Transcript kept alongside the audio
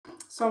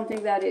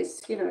something that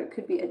is, you know, it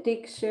could be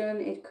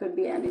addiction, it could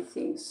be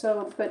anything.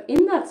 So, but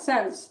in that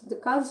sense, the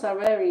cards are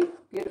very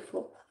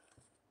beautiful.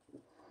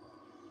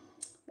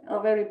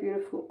 Are very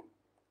beautiful.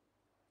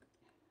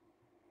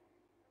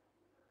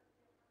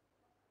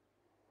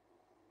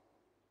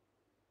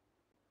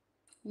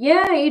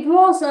 Yeah, it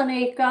was,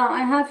 Anika.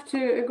 I have to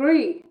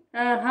agree.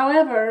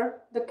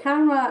 However, the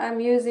camera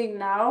I'm using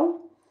now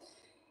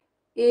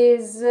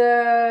is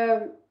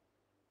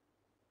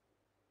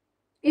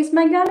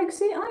my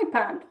Galaxy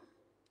iPad.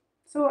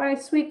 So I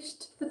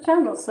switched the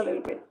channels a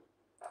little bit.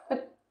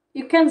 But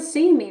you can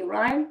see me,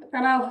 right?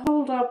 And I'll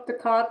hold up the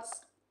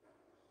cards.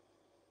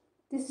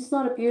 This is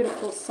not a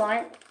beautiful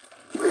sight.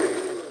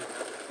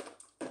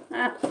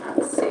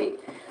 Let's see.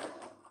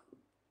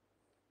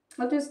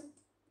 I'll just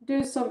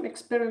do some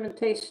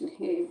experimentation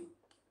here.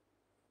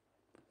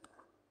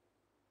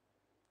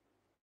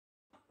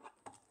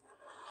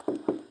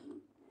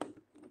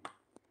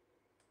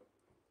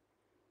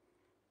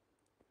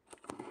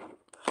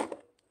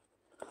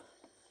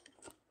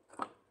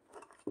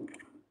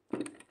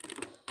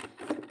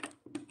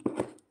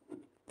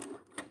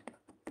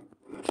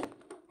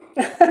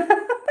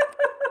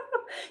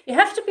 You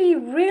have to be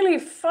really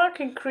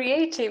fucking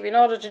creative in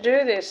order to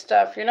do this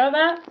stuff, you know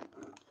that?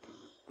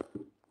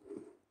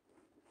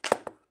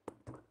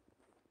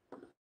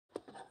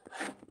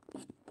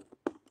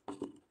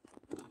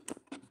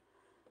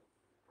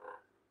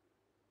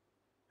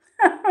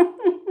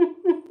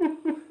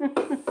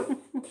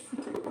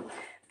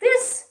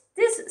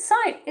 This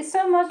site is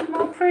so much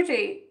more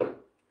pretty.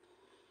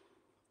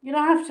 You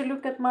don't have to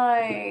look at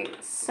my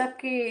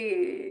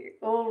sucky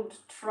old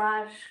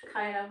trash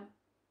kind of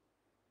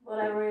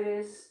whatever it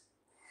is.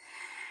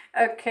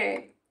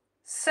 Okay,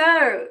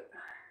 so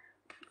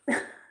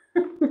at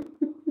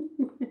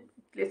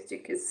least you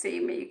can see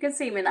me. You can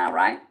see me now,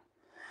 right?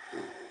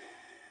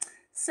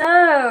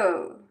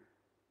 So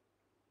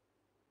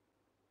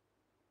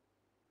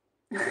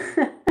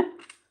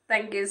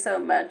thank you so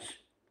much.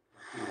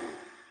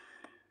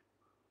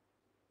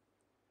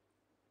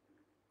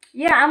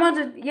 Yeah, I want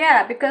to.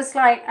 Yeah, because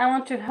like I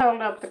want to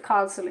hold up the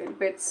cards a little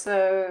bit,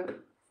 so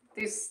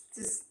this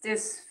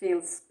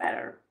feels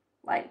better.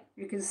 Like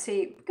you can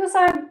see, because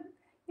I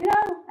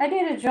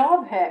did a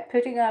job here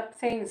putting up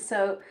things,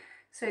 so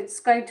it's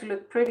going to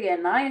look pretty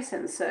and nice,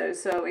 and so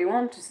I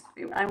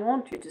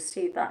want you to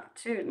see that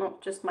too,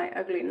 not just my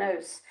ugly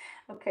nose.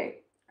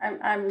 Okay,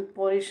 I'm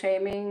body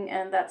shaming,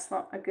 and that's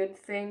not a good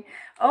thing.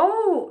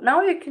 Oh,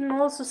 now you can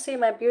also see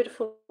my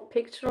beautiful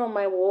picture on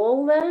my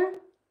wall there.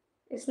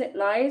 Isn't it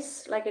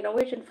nice? Like a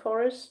Norwegian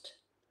forest.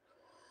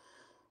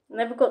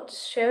 Never got to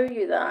show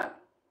you that.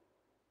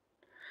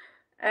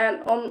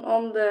 And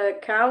on the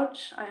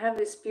couch, I have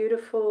this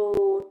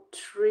beautiful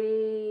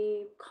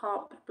tree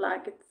carpet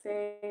blanket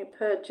thing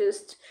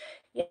purchased.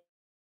 Yeah,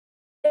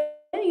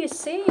 you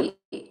see,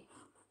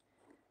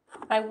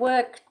 I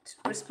worked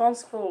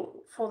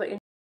responsible for the.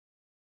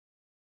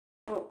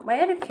 My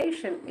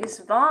education is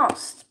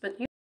vast, but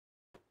you.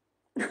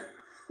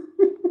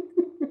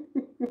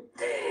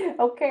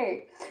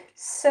 Okay,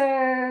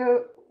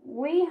 so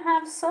we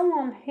have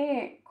someone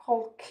here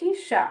called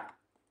Keisha.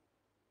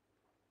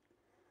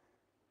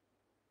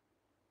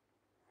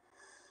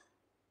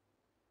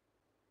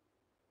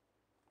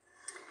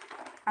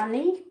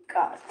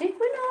 Anika, did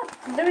we not?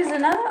 There is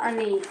another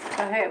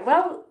Anika here.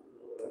 Well,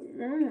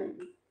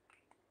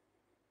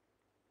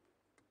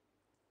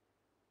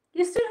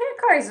 you still here,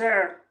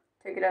 Kaiser?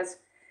 Take it as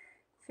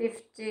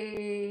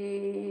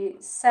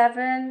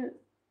 57.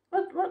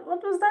 What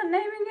was that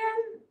name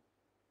again?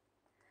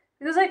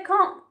 Because I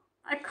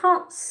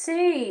can't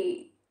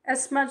see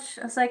as much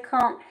as I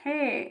can't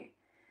hear.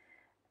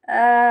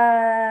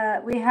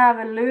 We have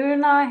a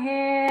Luna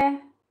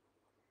here.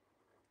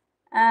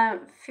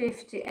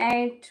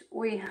 58.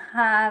 We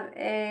have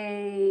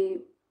a.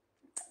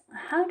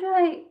 How do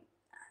I?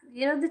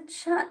 The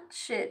chat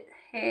shit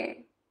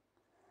here.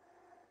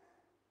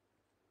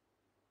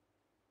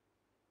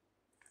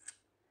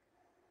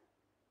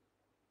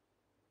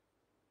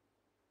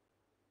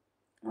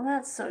 Well,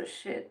 that's so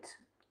shit.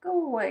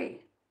 Go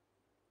away.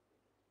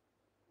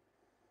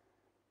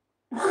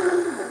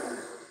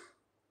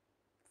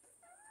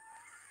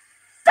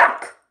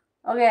 Fuck!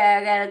 Okay,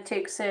 I gotta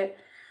take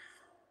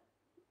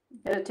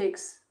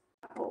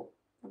Apple.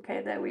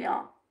 Okay, there we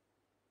are.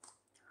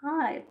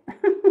 Hi.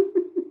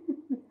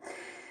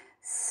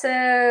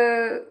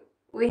 So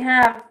we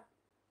have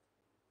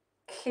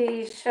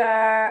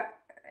Keisha.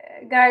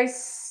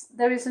 Guys,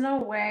 there is no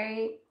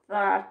way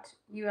that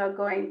you are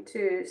going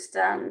to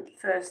stand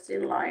first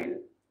in line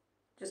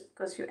just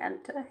because you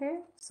enter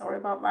here. Sorry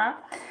about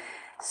that.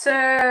 So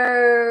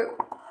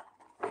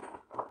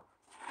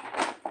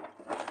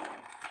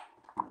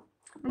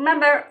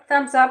remember,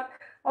 thumbs up.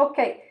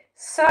 Okay,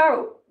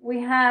 so we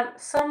have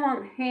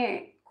someone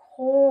here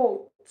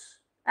called,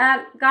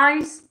 and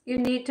guys, you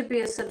need to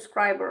be a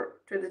subscriber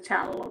to the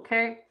channel,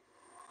 okay?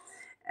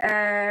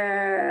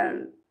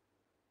 And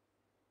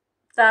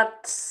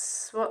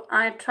that's what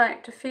I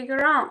tried to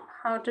figure out,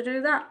 how to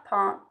do that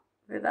part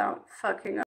without fucking up.